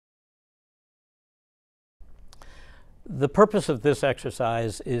The purpose of this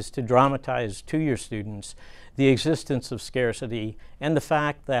exercise is to dramatize to your students the existence of scarcity and the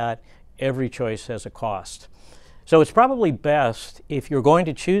fact that every choice has a cost. So it's probably best, if you're going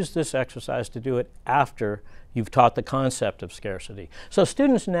to choose this exercise, to do it after you've taught the concept of scarcity. So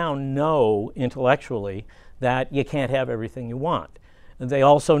students now know intellectually that you can't have everything you want. They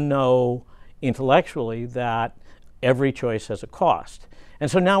also know intellectually that every choice has a cost.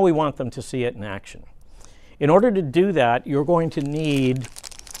 And so now we want them to see it in action. In order to do that, you're going to need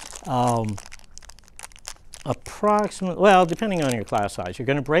well, depending on your class size, you're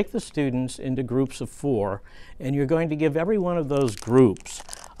going to break the students into groups of 4, and you're going to give every one of those groups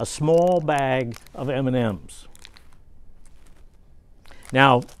a small bag of M&Ms.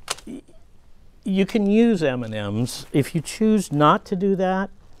 Now, you can use M&Ms. If you choose not to do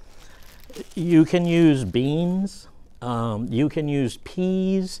that, you can use beans, you can use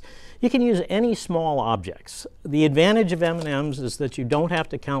peas, you can use any small objects. The advantage of M&Ms is that you don't have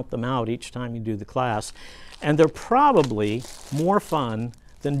to count them out each time you do the class, and they're probably more fun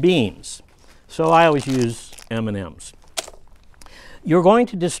than beans. So I always use M&Ms. You're going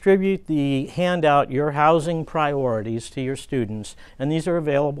to distribute the handout, Your Housing Priorities, to your students, and these are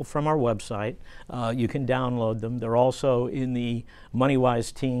available from our website. You can download them. They're also in the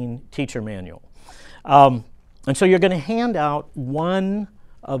MoneyWise Teen Teacher Manual. And so you're going to hand out one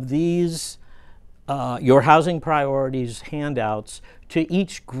of these Your Housing Priorities handouts to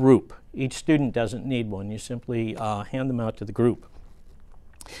each group. Each student doesn't need one. You simply hand them out to the group.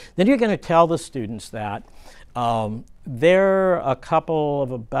 Then you're going to tell the students that they're a couple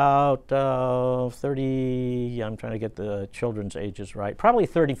of about 30, I'm trying to get the children's ages right, probably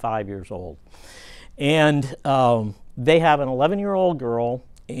 35 years old. And they have an 11-year-old girl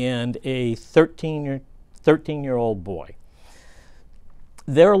and a 13-year-old boy.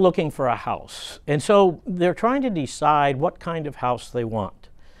 They're looking for a house. And so they're trying to decide what kind of house they want.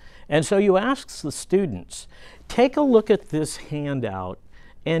 And so you ask the students, take a look at this handout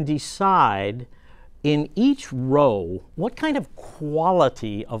and decide in each row, what kind of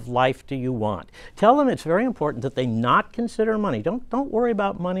quality of life do you want? Tell them it's very important that they not consider money. Don't worry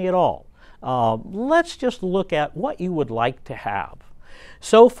about money at all. Let's just look at what you would like to have.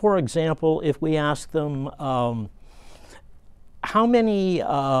 So, for example, if we ask them how many,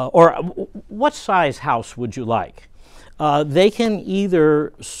 or what size house would you like? They can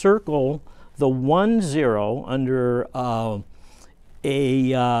either circle the 10 under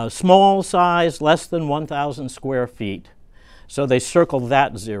a small size, less than 1,000 square feet. So they circle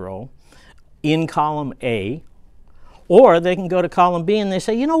that 0 in column A. Or they can go to column B and they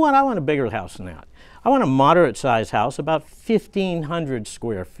say, you know what, I want a bigger house than that. I want a moderate sized house, about 1,500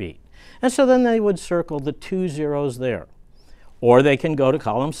 square feet. And so then they would circle the 2 zeros there. Or they can go to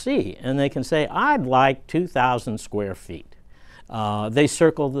column C and they can say, I'd like 2,000 square feet. They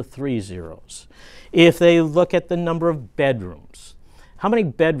circle the 3 zeros. If they look at the number of bedrooms, how many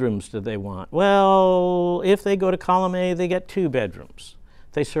bedrooms do they want? Well, if they go to column A, they get 2 bedrooms.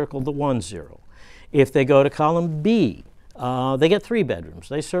 They circle the 1 zero. If they go to column B, they get 3 bedrooms.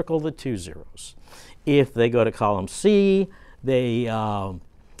 They circle the 2 zeros. If they go to column C, they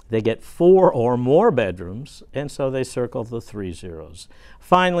get 4 or more bedrooms, and so they circle the 3 zeros.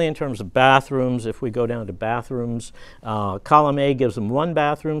 Finally, in terms of bathrooms, if we go down to bathrooms, column A gives them 1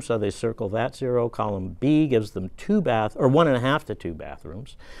 bathroom, so they circle that 0. Column B gives them 1.5 to 2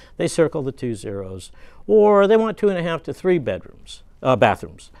 bathrooms. They circle the 2 zeros. Or they want 2.5 to 3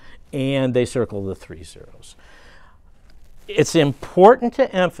 bathrooms, and they circle the 3 zeros. It's important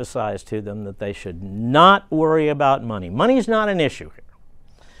to emphasize to them that they should not worry about money. Money's not an issue here.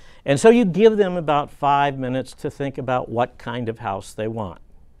 And so you give them about 5 minutes to think about what kind of house they want.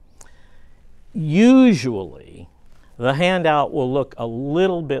 Usually, the handout will look a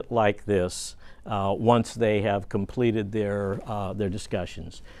little bit like this once they have completed their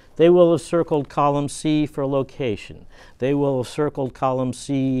discussions. They will have circled column C for location. They will have circled column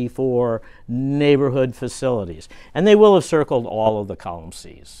C for neighborhood facilities. And they will have circled all of the column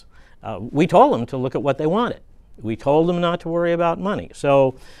Cs. We told them to look at what they wanted. We told them not to worry about money.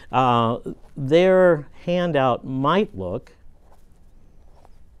 So their handout might look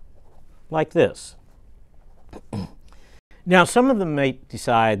like this. Now, some of them may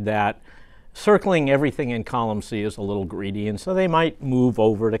decide that circling everything in column C is a little greedy, and so they might move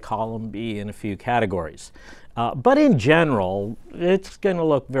over to column B in a few categories. But in general, it's going to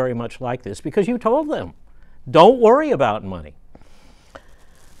look very much like this because you told them, don't worry about money.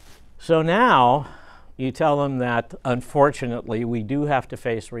 So now, you tell them that, unfortunately, we do have to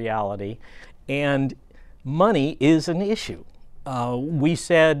face reality, and money is an issue. we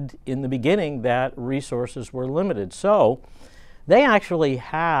said in the beginning that resources were limited. So they actually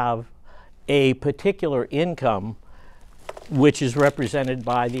have a particular income which is represented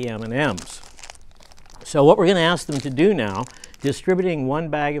by the M&Ms. So what we're going to ask them to do now, distributing one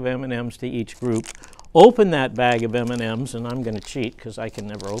bag of M&Ms to each group, open that bag of M&Ms, and I'm going to cheat because I can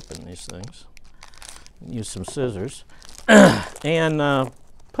never open these things. Use some scissors. And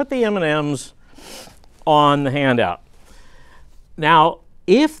put the M&Ms on the handout. Now,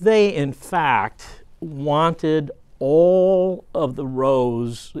 if they in fact wanted all of the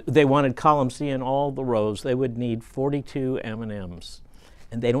rows, they wanted column C in all the rows, they would need 42 M&Ms,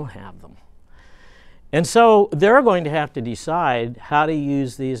 and they don't have them. And so they're going to have to decide how to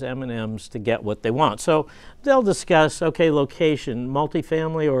use these M&Ms to get what they want. So they'll discuss, okay, location,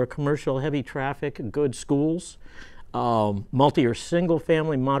 multifamily or commercial heavy traffic, good schools, multi or single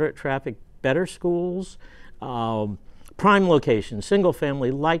family, moderate traffic, better schools, prime location, single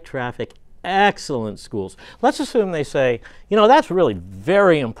family, light traffic, excellent schools. Let's assume they say, you know, that's really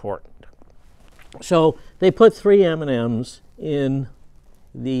very important. So they put 3 M&Ms in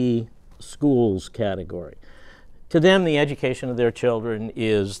the schools category. To them, the education of their children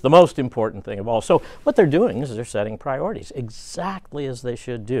is the most important thing of all. So what they're doing is they're setting priorities, exactly as they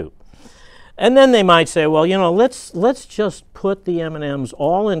should do. And then they might say, well, you know, let's just put the M&Ms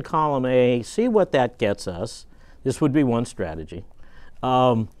all in column A, see what that gets us. This would be one strategy.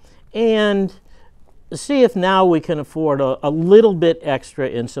 And see if now we can afford a little bit extra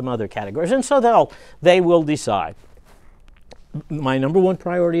in some other categories. And so they will decide. My number one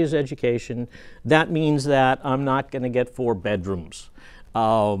priority is education. That means that I'm not going to get 4 bedrooms.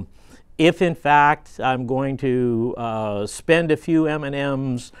 If in fact I'm going to spend a few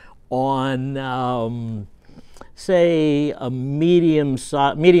M&Ms on, say, a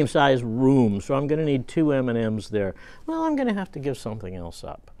medium-sized room, so I'm going to need 2 M&Ms there, well, I'm going to have to give something else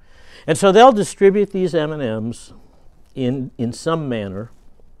up. And so they'll distribute these M&Ms in some manner,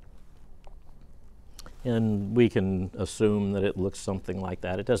 and we can assume that it looks something like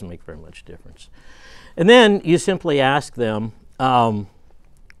that. It doesn't make very much difference. And then you simply ask them,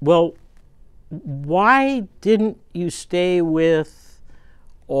 well, why didn't you stay with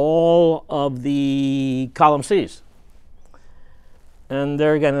all of the column C's? And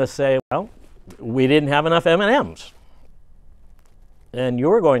they're going to say, well, we didn't have enough M&Ms. And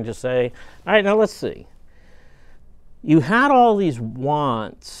you're going to say, all right, now let's see. You had all these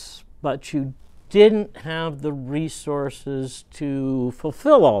wants, but you didn't have the resources to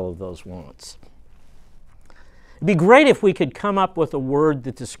fulfill all of those wants. It'd be great if we could come up with a word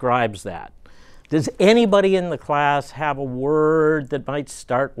that describes that. Does anybody in the class have a word that might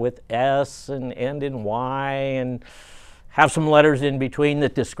start with S and end in Y and have some letters in between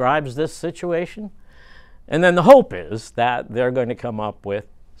that describes this situation? And then the hope is that they're going to come up with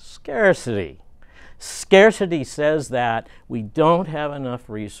scarcity. Scarcity says that we don't have enough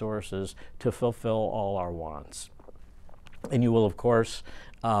resources to fulfill all our wants. And you will, of course,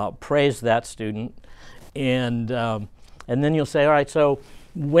 praise that student. And then you'll say, all right, so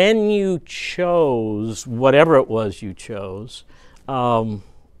when you chose whatever it was you chose,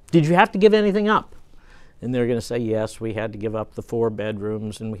 did you have to give anything up? And they're going to say, yes, we had to give up the 4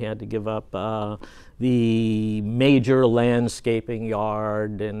 bedrooms, and we had to give up the major landscaping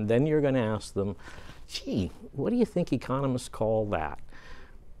yard. And then you're going to ask them, gee, what do you think economists call that?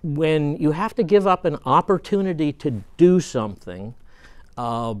 When you have to give up an opportunity to do something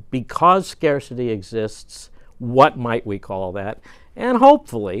because scarcity exists, what might we call that? And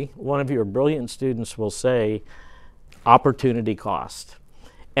hopefully, one of your brilliant students will say, opportunity cost.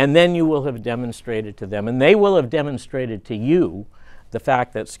 And then you will have demonstrated to them, and they will have demonstrated to you, the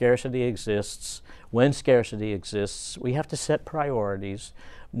fact that scarcity exists. When scarcity exists, we have to set priorities.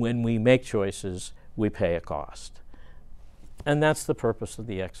 When we make choices, we pay a cost. And that's the purpose of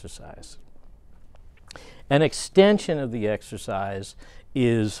the exercise. An extension of the exercise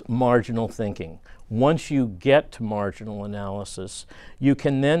is marginal thinking. Once you get to marginal analysis, you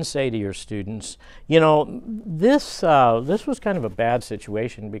can then say to your students, you know, this was kind of a bad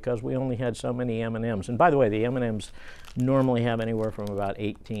situation because we only had so many M&Ms. And by the way, the M&Ms normally have anywhere from about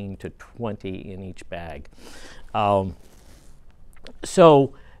 18 to 20 in each bag.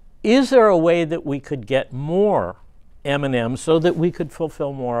 So is there a way that we could get more M&Ms so that we could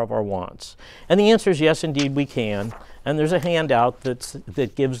fulfill more of our wants? And the answer is yes, indeed, we can. And there's a handout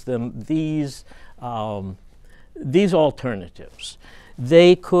that gives them these alternatives.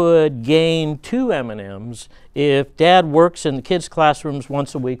 They could gain 2 M&Ms if Dad works in the kids' classrooms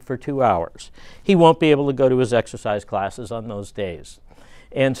once a week for 2 hours. He won't be able to go to his exercise classes on those days.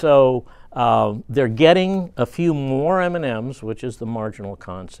 And so They're getting a few more M&Ms, which is the marginal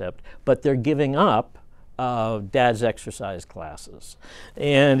concept, but they're giving up dad's exercise classes.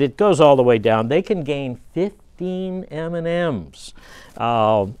 And it goes all the way down. They can gain 15 M&Ms.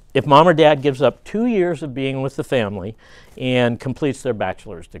 If mom or dad gives up 2 years of being with the family and completes their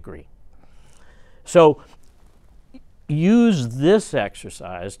bachelor's degree. So use this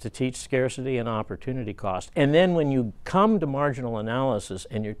exercise to teach scarcity and opportunity cost. And then when you come to marginal analysis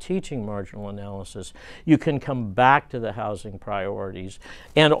and you're teaching marginal analysis, you can come back to the housing priorities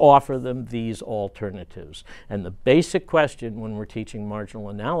and offer them these alternatives. And the basic question when we're teaching marginal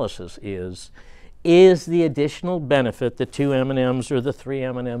analysis is the additional benefit, the 2 M&Ms or the 3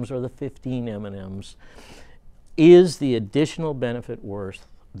 M&Ms or the 15 M&Ms, is the additional benefit worth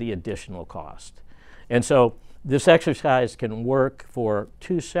the additional cost? And so this exercise can work for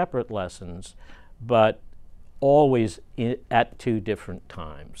 2 separate lessons, but always at 2 different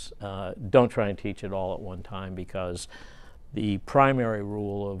times. Don't try and teach it all at one time, because the primary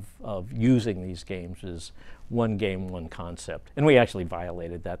rule of using these games is 1 game, 1 concept. And we actually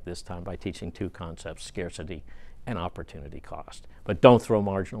violated that this time by teaching 2 concepts, scarcity and opportunity cost. But don't throw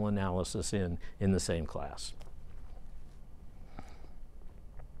marginal analysis in the same class.